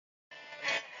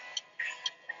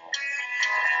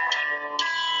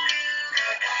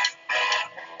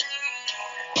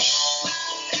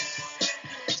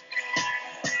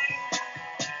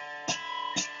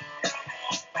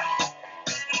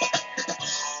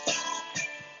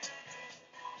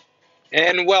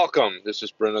And welcome. This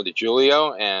is Bruno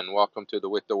DiGiulio, and welcome to the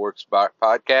With the Works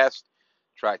podcast,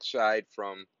 trackside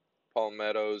from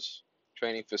Palmetto's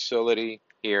training facility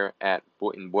here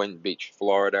in Boynton Beach,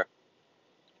 Florida.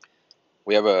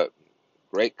 We have a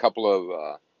great couple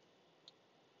of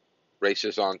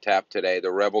races on tap today.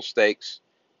 The Rebel Stakes,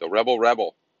 the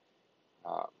Rebel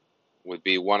uh, would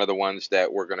be one of the ones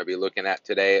that we're going to be looking at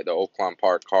today at the Oaklawn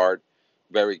Park card.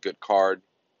 Very good card.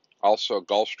 Also,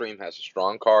 Gulfstream has a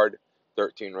strong card,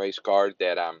 13 race card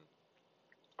that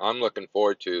I'm looking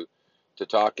forward to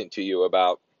talking to you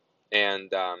about.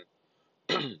 And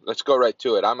let's go right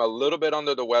to it. I'm a little bit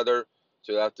under the weather,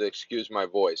 so you'll have to excuse my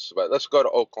voice. But let's go to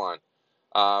Oaklawn,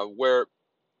 where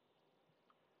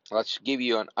let's give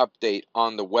you an update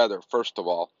on the weather, first of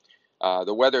all.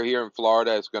 The weather here in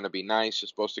Florida is going to be nice.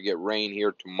 It's supposed to get rain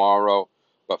here tomorrow.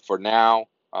 But for now,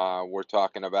 we're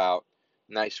talking about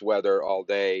nice weather all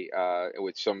day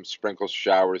with some sprinkles,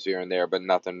 showers here and there, but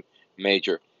nothing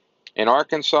major. In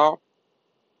Arkansas,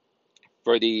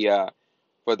 for the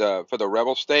for the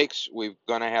Rebel Stakes, we're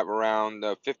gonna have around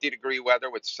 50-degree weather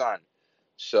with sun.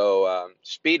 So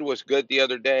speed was good the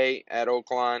other day at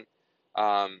Oaklawn.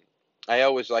 Um, I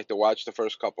always like to watch the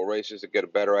first couple races to get a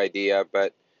better idea,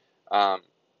 but um,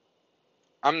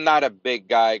 I'm not a big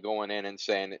guy going in and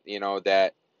saying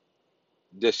that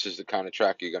this is the kind of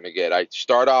track you're gonna get. I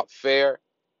start out fair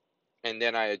and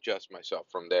then I adjust myself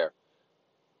from there.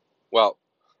 Well,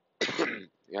 you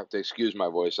have to excuse my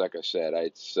voice, like I said.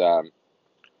 It's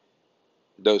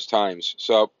those times.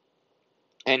 So.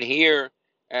 And here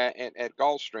at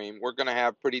Gulfstream, we're going to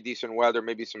have pretty decent weather,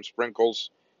 maybe some sprinkles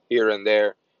here and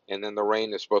there, and then the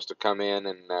rain is supposed to come in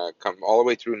and come all the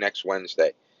way through next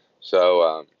Wednesday.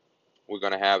 So we're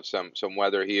going to have some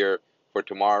weather here for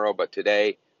tomorrow, but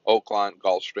today, Oaklawn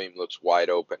Gulfstream looks wide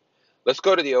open. Let's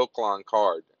go to the Oaklawn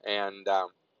card, and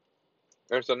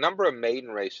there's a number of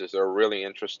maiden races that are really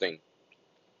interesting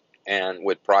and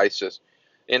with prices.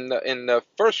 In the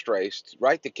first race,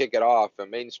 right to kick it off, a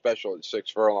maiden special at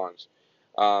 6 furlongs.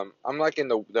 I'm liking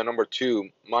the number 2,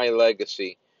 My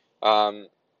Legacy. Um,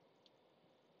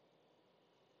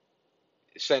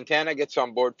 Santana gets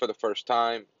on board for the first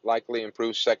time, likely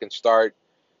improves second start,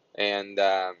 and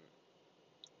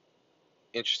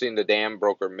interesting, the Dam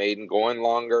Broker Maiden going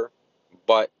longer,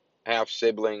 but half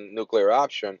sibling Nuclear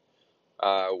Option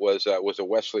was a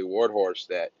Wesley Ward horse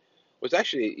that was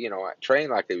actually, trained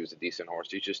like he was a decent horse.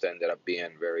 He just ended up being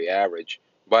very average,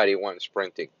 but he won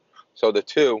sprinting. So the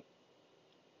 2,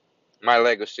 My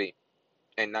Legacy,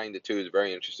 and 9-2 is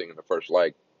very interesting in the first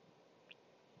leg.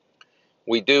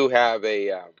 We do have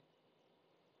a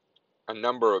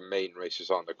number of maiden races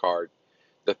on the card.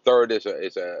 The third is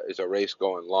a race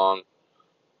going long.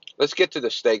 Let's get to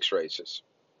the stakes races.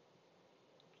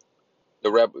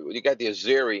 You got the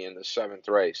Azeri in the 7th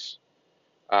race.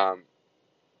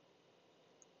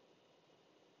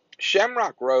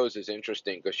 Shamrock Rose is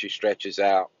interesting because she stretches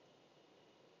out,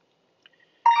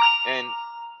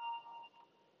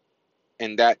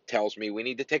 and that tells me we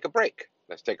need to take a break.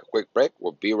 Let's take a quick break.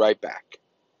 We'll be right back.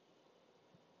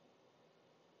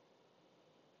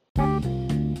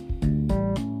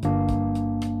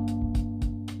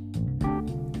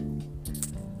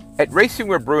 At Racing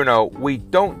with Bruno, we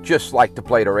don't just like to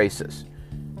play the races.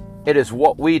 It is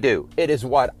what we do. It is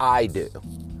what I do.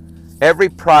 Every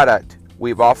product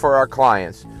we've offered our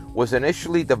clients was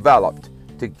initially developed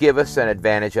to give us an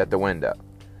advantage at the window.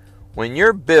 When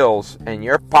your bills and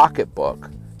your pocketbook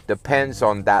depends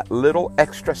on that little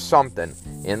extra something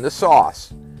in the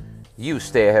sauce, you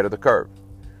stay ahead of the curve.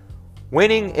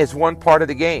 Winning is one part of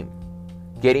the game.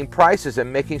 Getting prices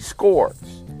and making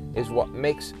scores is what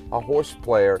makes a horse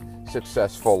player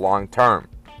successful long term.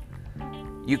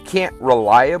 You can't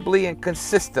reliably and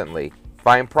consistently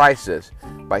find prices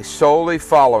by solely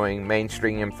following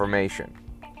mainstream information.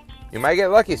 You might get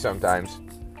lucky sometimes,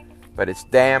 but it's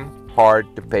damn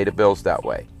hard to pay the bills that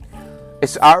way.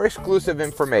 It's our exclusive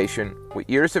information with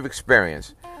years of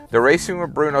experience. The Racing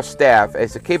with Bruno staff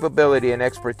has the capability and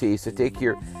expertise to take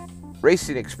your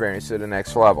racing experience to the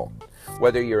next level.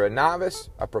 Whether you're a novice,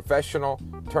 a professional,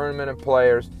 tournament and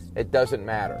players, it doesn't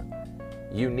matter.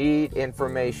 You need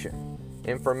information.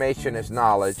 Information is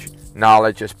knowledge.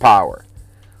 Knowledge is power.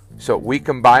 So we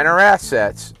combine our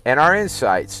assets and our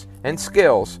insights and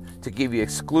skills to give you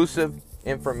exclusive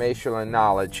information and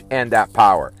knowledge and that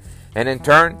power. And in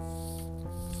turn,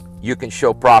 you can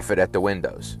show profit at the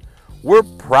windows. We're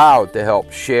proud to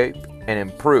help shape and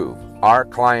improve our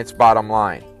clients' bottom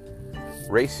line.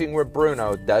 Racing with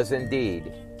Bruno does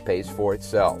indeed pays for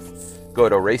itself. Go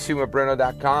to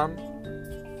racingwithbruno.com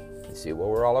and see what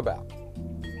we're all about.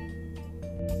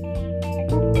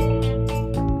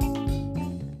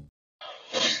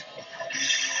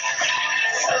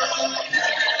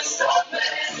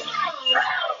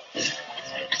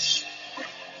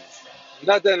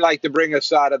 Nothing like to bring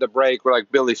us out of the break. We're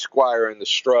like Billy Squire in The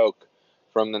Stroke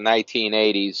from the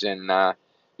 1980s. And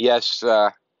yes,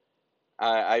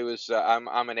 I was. I'm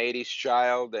an '80s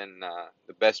child, and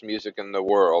the best music in the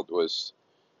world was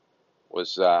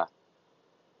uh,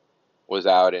 was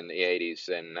out in the '80s,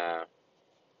 and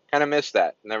kind of missed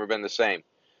that. Never been the same.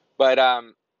 But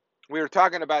we were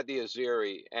talking about the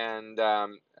Azeri, and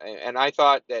I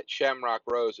thought that Shamrock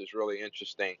Rose is really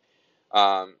interesting.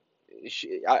 Um,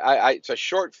 it's a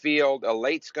short field. A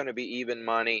late's going to be even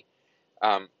money.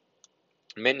 Um,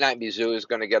 Midnight Bizou is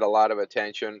going to get a lot of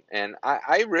attention, and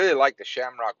I really like the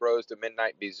Shamrock Rose to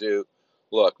Midnight Bizou.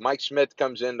 Look, Mike Smith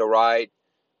comes in to ride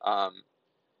um,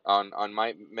 on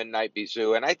my Midnight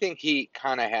Bizou, and I think he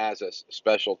kind of has a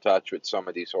special touch with some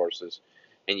of these horses.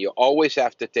 And you always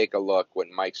have to take a look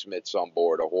when Mike Smith's on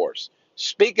board a horse.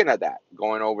 Speaking of that,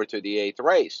 going over to the eighth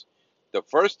race, the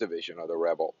first division of the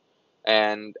Rebel,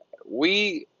 and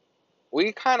we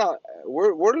we kind of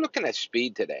we're looking at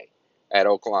speed today at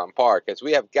Oaklawn Park as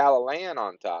we have Galilean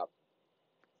on top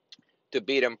to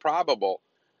beat Improbable.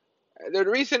 The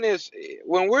reason is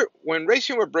when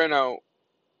racing with Bruno,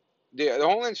 the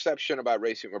whole inception about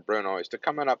racing with Bruno is to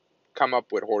come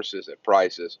up with horses at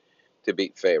prices to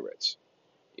beat favorites.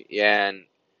 And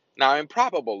now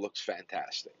Improbable looks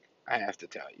fantastic, I have to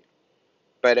tell you.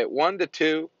 But at 1 to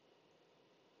 2,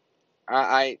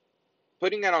 I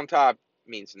putting it on top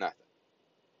means nothing.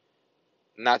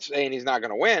 I'm not saying he's not going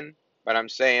to win, but I'm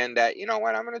saying that, you know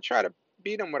what, I'm going to try to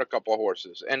beat him with a couple of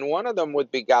horses. And one of them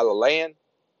would be Galilean,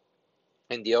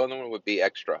 and the other one would be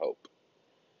Extra Hope.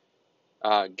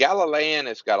 Galilean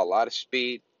has got a lot of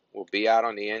speed, will be out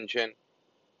on the engine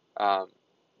um,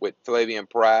 with Flavien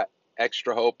Prat.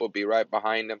 Extra Hope will be right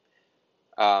behind him.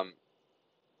 Um,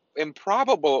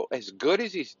 Improbable, as good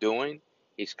as he's doing,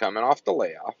 he's coming off the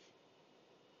layoff.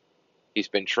 He's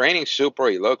been training super.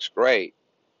 He looks great.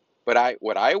 But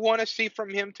what I want to see from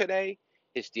him today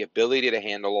is the ability to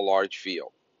handle a large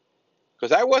field.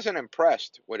 Because I wasn't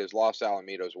impressed with his Los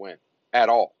Alamitos win at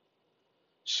all.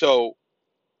 So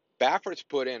Baffert's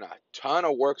put in a ton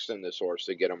of works in this horse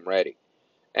to get him ready.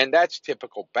 And that's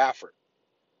typical Baffert.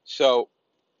 So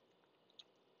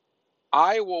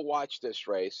I will watch this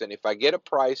race, and if I get a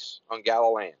price on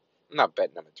Galilean, I'm not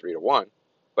betting him at 3 to 1,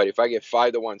 but if I get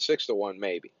 5 to 1, 6 to 1,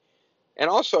 maybe. And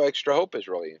also, Extra Hope is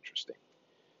really interesting.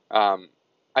 Um,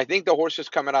 I think the horses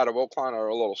coming out of Oaklawn are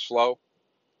a little slow.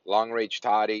 Long Range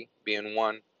Toddy being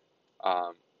one.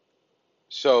 Um,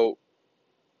 so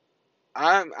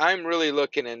I'm really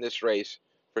looking in this race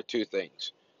for two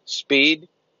things: speed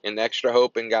and Extra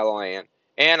Hope and Galilean,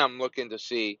 and I'm looking to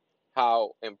see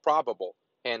how Improbable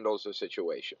handles the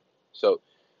situation. So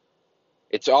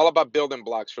it's all about building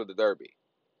blocks for the Derby.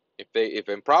 If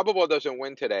Improbable doesn't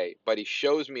win today, but he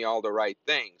shows me all the right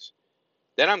things,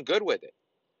 then I'm good with it.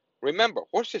 Remember,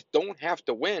 horses don't have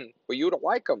to win for you to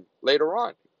like them later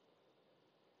on.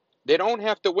 They don't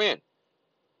have to win.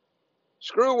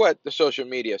 Screw what the social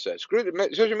media says.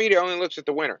 Social media only looks at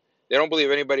the winner. They don't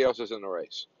believe anybody else is in the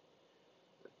race.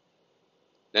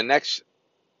 The next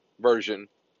version,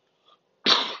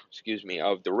 excuse me,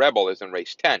 of the Rebel is in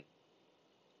race 10,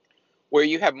 where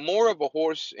you have more of a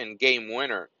horse and game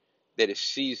winner that is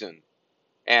seasoned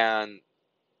and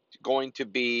going to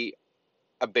be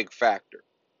a big factor.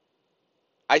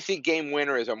 I see game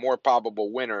winner as a more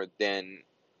probable winner than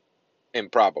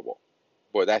Improbable.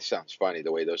 Boy, that sounds funny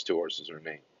the way those two horses are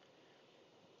named.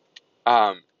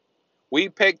 Um, we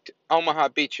picked Omaha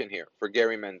Beach in here for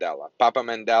Gary Mandela. Papa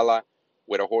Mandela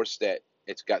with a horse that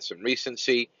it's got some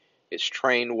recency, it's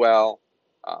trained well.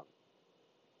 Um,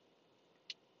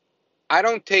 I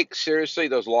don't take seriously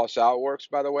those lost outworks,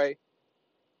 by the way.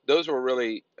 Those were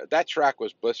really, that track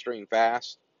was blistering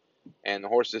fast, and the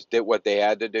horses did what they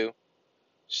had to do.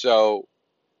 So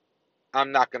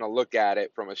I'm not going to look at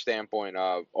it from a standpoint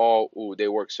of, oh, ooh, they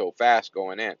worked so fast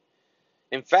going in.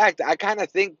 In fact, I kind of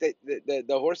think that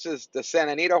the horses, the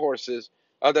Santa Anita horses,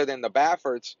 other than the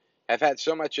Bafferts, have had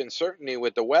so much uncertainty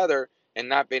with the weather and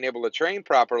not being able to train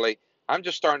properly. I'm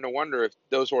just starting to wonder if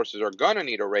those horses are going to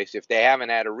need a race if they haven't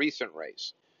had a recent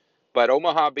race. But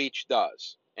Omaha Beach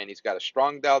does. And he's got a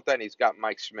strong Delta, and he's got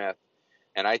Mike Smith.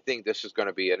 And I think this is going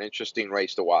to be an interesting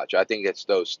race to watch. I think it's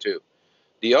those two.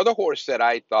 The other horse that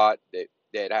I thought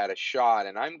that had a shot,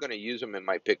 and I'm going to use him in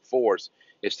my pick fours,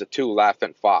 is the 2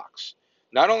 Laughing Fox.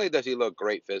 Not only does he look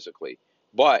great physically,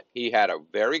 but he had a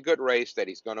very good race that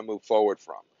he's going to move forward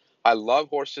from. I love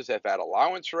horses that have had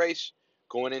allowance race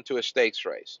going into a stakes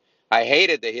race. I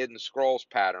hated the Hidden Scrolls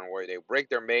pattern where they break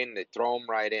their maiden and they throw them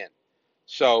right in.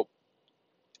 So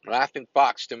Laughing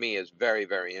Fox to me is very,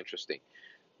 very interesting.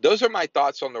 Those are my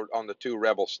thoughts on the 2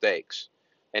 Rebel stakes.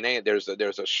 And then there's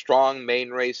a strong main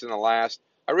race in the last.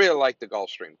 I really like the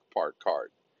Gulfstream Park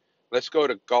card. Let's go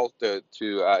to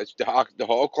it's the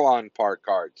Oaklawn Park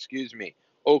card. Excuse me,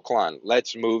 Oaklawn.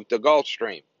 Let's move to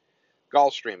Gulfstream.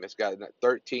 Gulfstream has got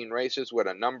 13 races with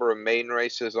a number of main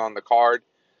races on the card.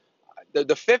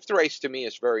 The fifth race to me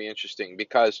is very interesting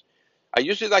because I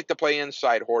usually like to play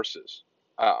inside horses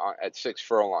at 6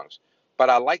 furlongs, but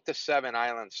I like the 7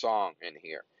 Island Song in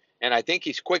here, and I think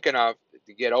he's quick enough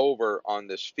to get over on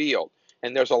this field.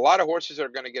 And there's a lot of horses that are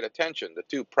going to get attention. The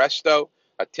two Presto,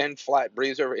 a 10 flat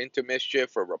breezer into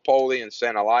mischief for Rapoli and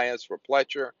St. Elias for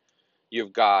Pletcher.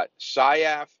 You've got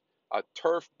Syaf, a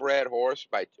turf-bred horse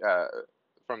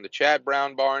from the Chad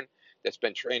Brown barn that's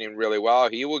been training really well.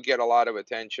 He will get a lot of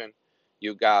attention.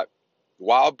 You've got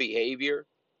Wild Behavior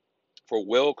for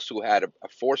Wilkes, who had a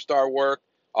 4-star work,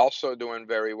 also doing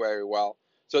very, very well.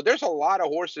 So there's a lot of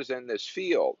horses in this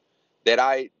field that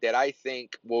I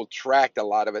think will attract a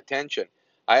lot of attention.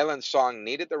 Island Song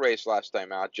needed the race last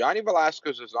time out. Johnny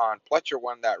Velasquez is on. Pletcher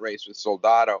won that race with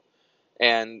Soldado.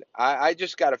 And I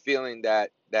just got a feeling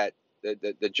that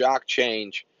the jock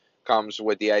change comes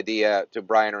with the idea to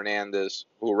Brian Hernandez,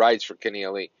 who rides for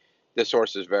Keneally. This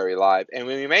horse is very live, and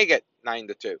we may get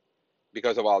 9-2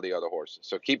 because of all the other horses.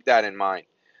 So keep that in mind.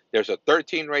 There's a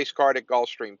 13 race card at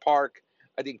Gulfstream Park.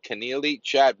 I think Keneally,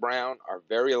 Chad Brown are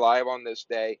very live on this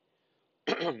day.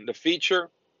 The feature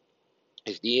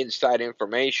is the inside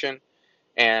information.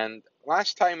 And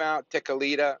last time out,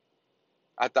 Tecalita,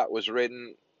 I thought was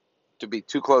ridden to be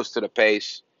too close to the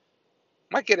pace.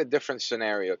 Might get a different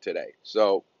scenario today.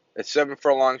 So at 7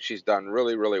 furlongs, she's done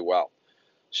really, really well.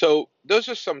 So those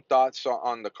are some thoughts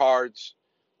on the cards.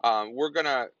 We're going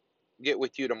to get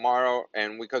with you tomorrow,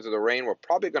 and because of the rain, we're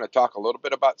probably going to talk a little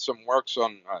bit about some works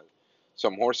on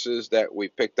some horses that we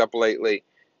picked up lately.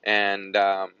 And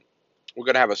we're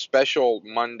going to have a special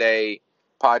Monday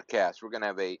podcast. We're going to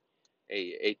have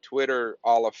a Twitter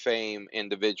Hall of Fame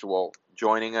individual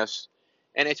joining us.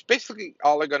 And it's basically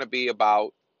all going to be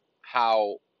about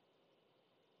how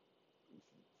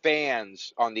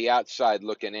fans on the outside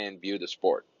looking in view the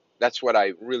sport. That's what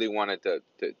I really wanted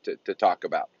to talk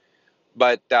about.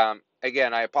 But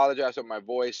again, I apologize for my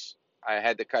voice. I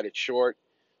had to cut it short,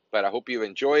 but I hope you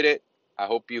enjoyed it. I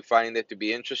hope you find it to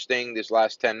be interesting these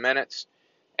last 10 minutes.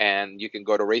 And you can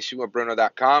go to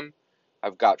racingwithbruno.com.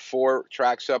 I've got 4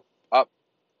 tracks up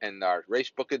in our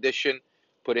Racebook edition.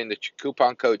 Put in the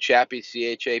coupon code CHAPPY,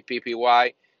 CHAPPY,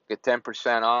 get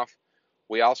 10% off.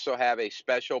 We also have a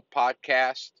special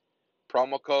podcast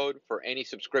promo code for any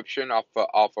subscription off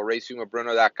of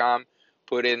racingwithbruno.com.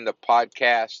 Put in the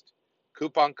podcast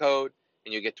coupon code,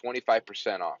 and you get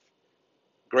 25% off.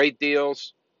 Great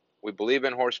deals. We believe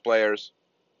in horse players,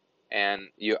 and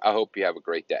I hope you have a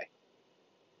great day.